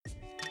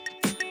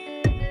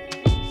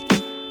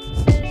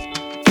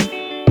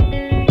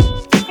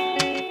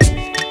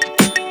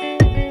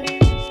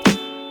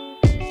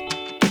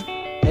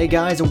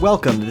guys, and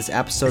welcome to this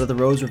episode of the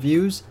Rose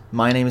Reviews.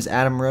 My name is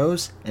Adam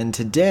Rose, and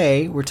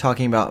today we're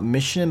talking about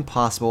Mission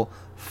Impossible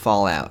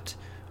Fallout,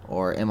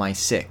 or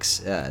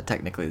MI6.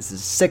 Technically, this is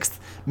the sixth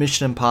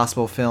Mission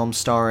Impossible film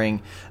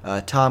starring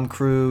Tom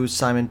Cruise,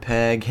 Simon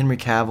Pegg, Henry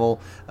Cavill,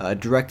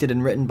 directed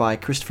and written by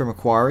Christopher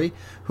McQuarrie,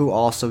 who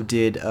also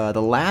did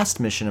the last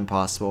Mission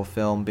Impossible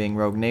film, being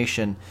Rogue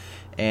Nation.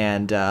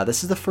 And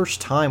this is the first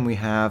time we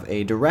have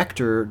a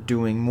director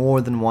doing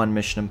more than one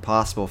Mission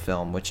Impossible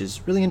film, which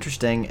is really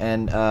interesting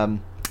and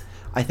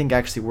I think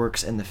actually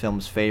works in the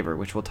film's favor,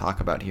 which we'll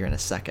talk about here in a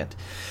second.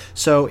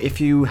 So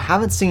if you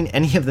haven't seen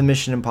any of the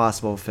Mission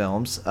Impossible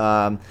films,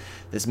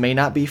 this may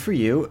not be for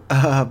you,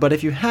 but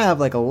if you have,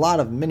 like a lot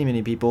of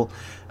many people,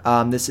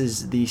 this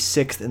is the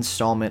sixth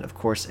installment, of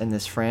course, in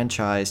this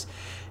franchise.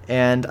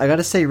 And I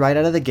gotta say, right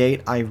out of the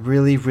gate, I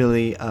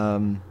really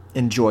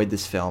enjoyed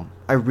this film.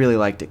 I really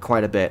liked it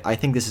quite a bit. I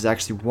think this is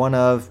actually one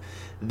of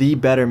the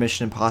better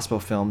Mission Impossible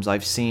films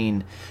I've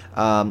seen.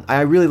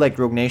 I really liked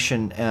Rogue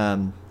Nation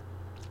and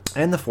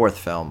the fourth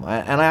film,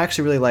 and I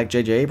actually really liked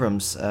J.J.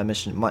 Abrams'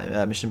 Mission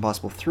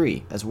Impossible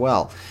 3 as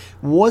well.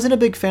 Wasn't a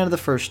big fan of the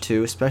first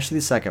two, especially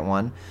the second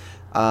one.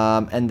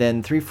 And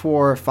then 3,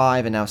 4,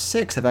 5, and now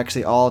 6 have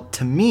actually all,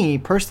 to me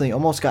personally,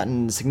 almost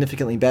gotten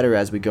significantly better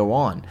as we go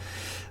on.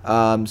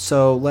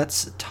 So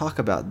let's talk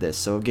about this.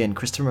 So again,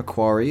 Christopher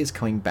McQuarrie is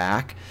coming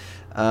back,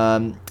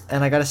 and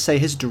I gotta say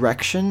his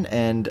direction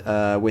and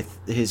with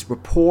his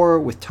rapport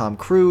with Tom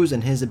Cruise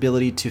and his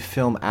ability to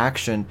film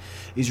action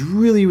is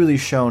really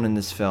shown in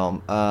this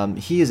film.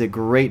 He is a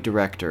great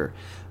director.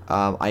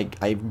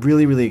 I'm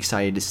really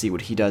excited to see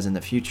what he does in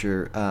the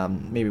future.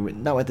 Maybe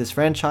not with this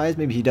franchise.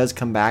 Maybe he does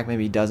come back.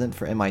 Maybe he doesn't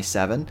for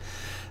MI7.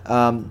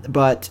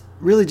 But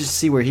really just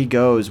see where he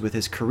goes with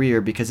his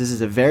career, because this is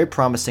a very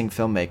promising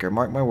filmmaker.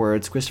 Mark my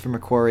words, Christopher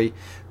McQuarrie,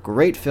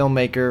 great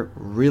filmmaker.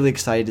 Really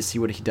excited to see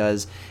what he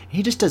does.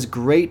 He just does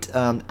great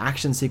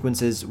action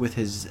sequences with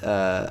his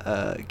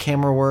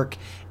camera work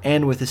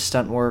and with his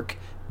stunt work.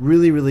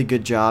 Really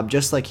good job,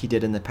 just like he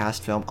did in the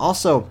past film.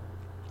 Also,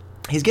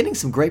 he's getting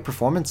some great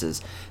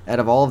performances out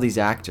of all of these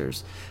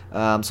actors.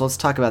 So let's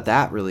talk about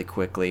that really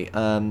quickly.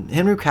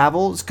 Henry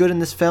Cavill is good in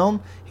this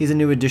film. He's a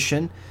new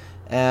addition.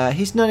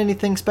 He's not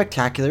anything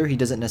spectacular. He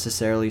doesn't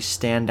necessarily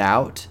stand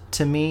out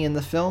to me in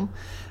the film,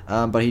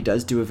 but he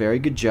does do a very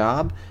good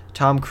job.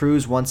 Tom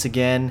Cruise, once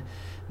again,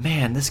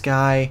 man, this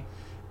guy,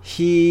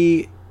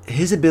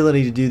 his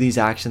ability to do these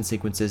action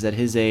sequences at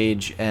his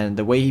age and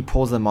the way he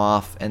pulls them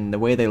off and the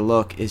way they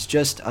look is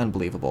just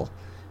unbelievable.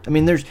 I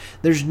mean,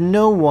 there's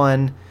no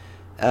one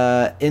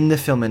in the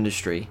film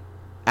industry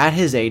at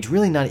his age,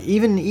 really not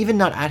even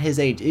not at his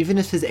age, even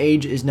if his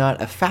age is not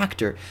a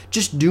factor,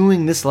 just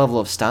doing this level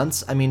of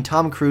stunts. I mean,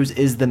 Tom Cruise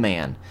is the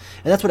man,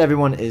 and that's what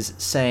everyone is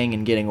saying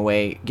and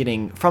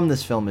getting from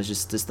this film is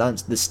just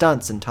the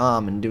stunts and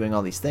Tom and doing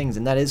all these things,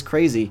 and that is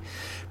crazy.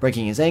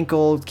 Breaking his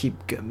ankle,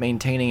 keep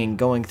maintaining and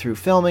going through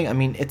filming. I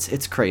mean,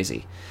 it's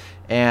crazy,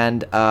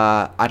 and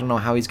I don't know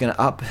how he's gonna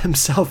up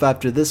himself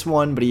after this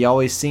one, but he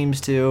always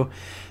seems to.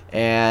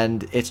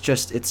 And it's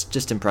just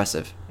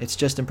impressive. It's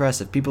just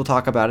impressive. People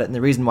talk about it, and the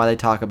reason why they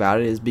talk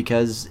about it is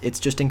because it's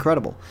just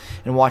incredible.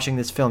 And watching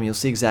this film, you'll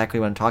see exactly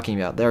what I'm talking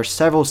about. There are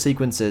several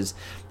sequences.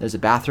 There's a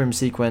bathroom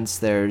sequence.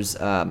 There's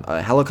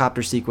a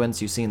helicopter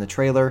sequence you see in the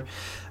trailer.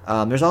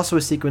 There's also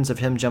a sequence of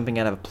him jumping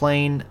out of a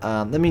plane.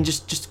 I mean,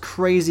 just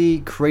crazy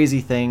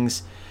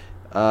things.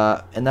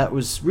 And that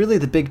was really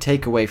the big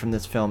takeaway from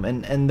this film.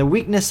 And the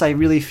weakness I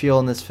really feel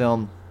in this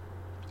film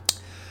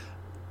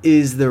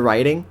is the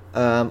writing.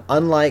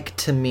 Unlike,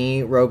 to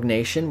me, Rogue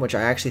Nation, which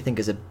I actually think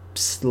is a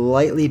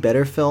slightly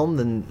better film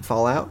than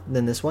Fallout,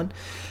 than this one,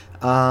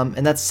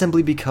 and that's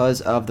simply because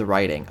of the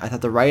writing. I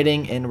thought the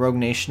writing in Rogue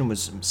Nation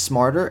was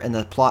smarter, and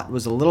the plot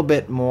was a little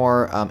bit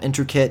more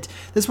intricate.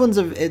 This one's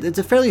it's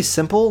a fairly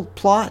simple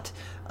plot,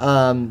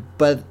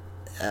 but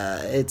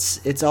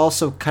it's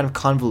also kind of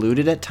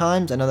convoluted at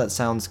times. I know that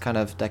sounds kind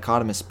of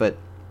dichotomous, but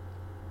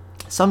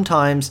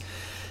sometimes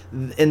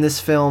in this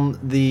film,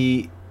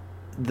 the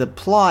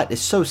plot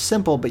is so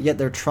simple, but yet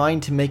they're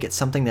trying to make it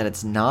something that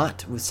it's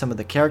not, with some of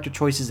the character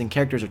choices, and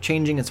characters are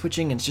changing and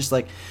switching, and it's just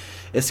like,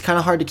 it's kind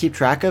of hard to keep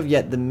track of,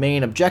 yet the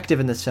main objective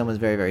in this film is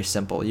very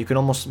simple. You can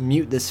almost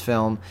mute this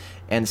film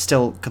and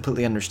still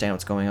completely understand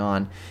what's going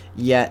on,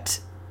 yet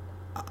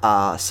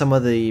some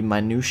of the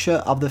minutia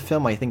of the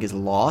film I think is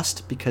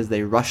lost because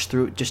they rush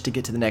through it just to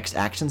get to the next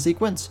action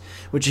sequence,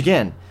 which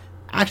again,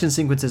 action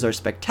sequences are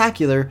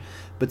spectacular,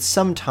 but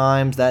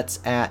sometimes that's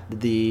at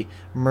the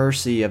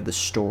mercy of the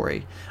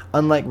story.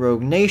 Unlike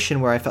Rogue Nation,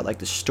 where I felt like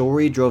the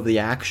story drove the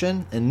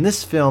action, in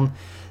this film,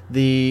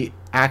 the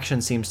action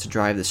seems to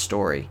drive the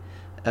story.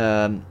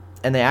 And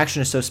the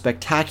action is so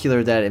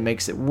spectacular that it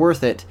makes it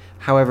worth it.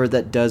 However,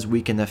 that does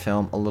weaken the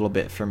film a little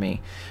bit for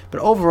me.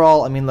 But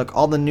overall, I mean, look,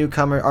 all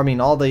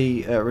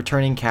the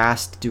returning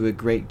cast do a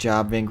great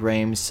job. Ving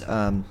Rhames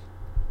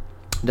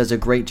does a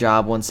great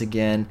job once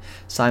again.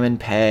 Simon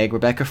Pegg,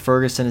 Rebecca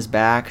Ferguson is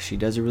back. She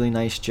does a really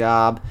nice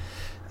job.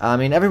 I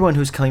mean, everyone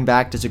who's coming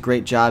back does a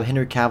great job.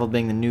 Henry Cavill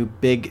being the new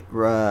big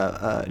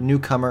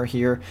newcomer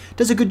here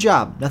does a good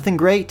job. Nothing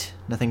great,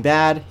 nothing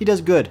bad. He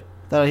does good.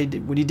 Thought he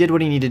did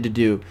what he needed to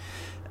do.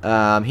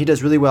 He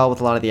does really well with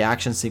a lot of the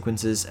action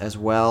sequences as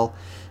well.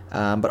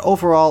 But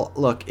overall,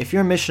 look, if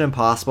you're a Mission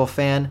Impossible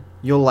fan,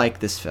 you'll like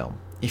this film.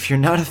 If you're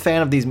not a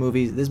fan of these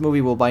movies, this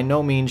movie will by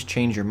no means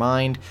change your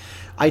mind.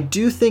 I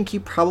do think you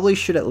probably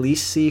should at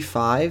least see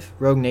 5,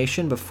 Rogue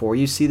Nation, before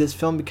you see this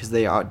film, because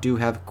they do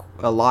have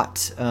a lot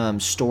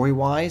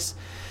story-wise.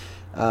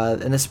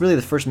 And it's really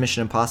the first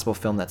Mission Impossible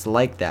film that's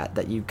like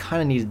that you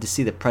kind of needed to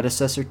see the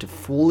predecessor to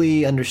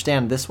fully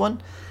understand this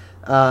one.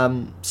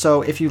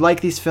 So if you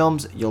like these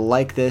films, you'll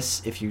like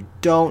this. If you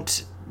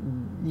don't,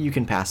 you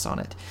can pass on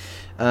it.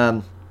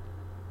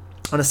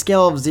 On a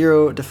scale of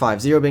 0 to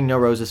 5, 0 being no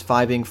roses,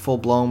 5 being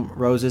full-blown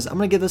roses, I'm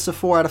going to give this a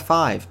 4 out of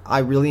 5. I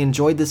really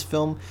enjoyed this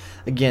film.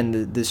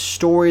 Again, the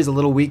story is a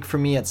little weak for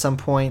me at some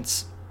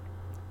points,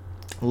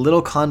 a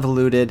little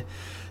convoluted,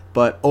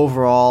 but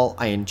overall,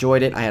 I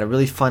enjoyed it. I had a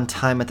really fun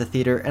time at the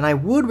theater, and I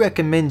would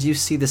recommend you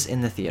see this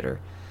in the theater.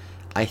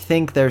 I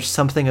think there's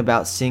something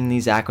about seeing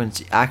these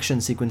action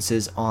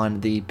sequences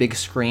on the big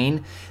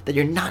screen that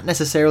you're not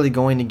necessarily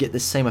going to get the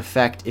same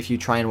effect if you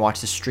try and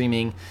watch the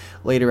streaming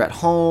later at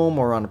home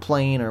or on a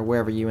plane or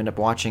wherever you end up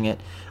watching it.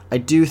 I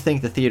do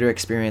think the theater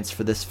experience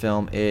for this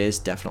film is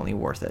definitely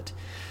worth it.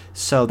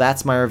 So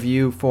that's my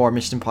review for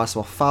Mission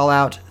Impossible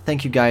Fallout.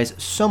 Thank you guys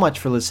so much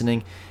for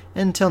listening.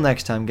 Until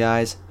next time,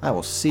 guys, I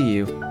will see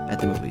you at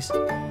the movies.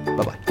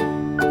 Bye-bye.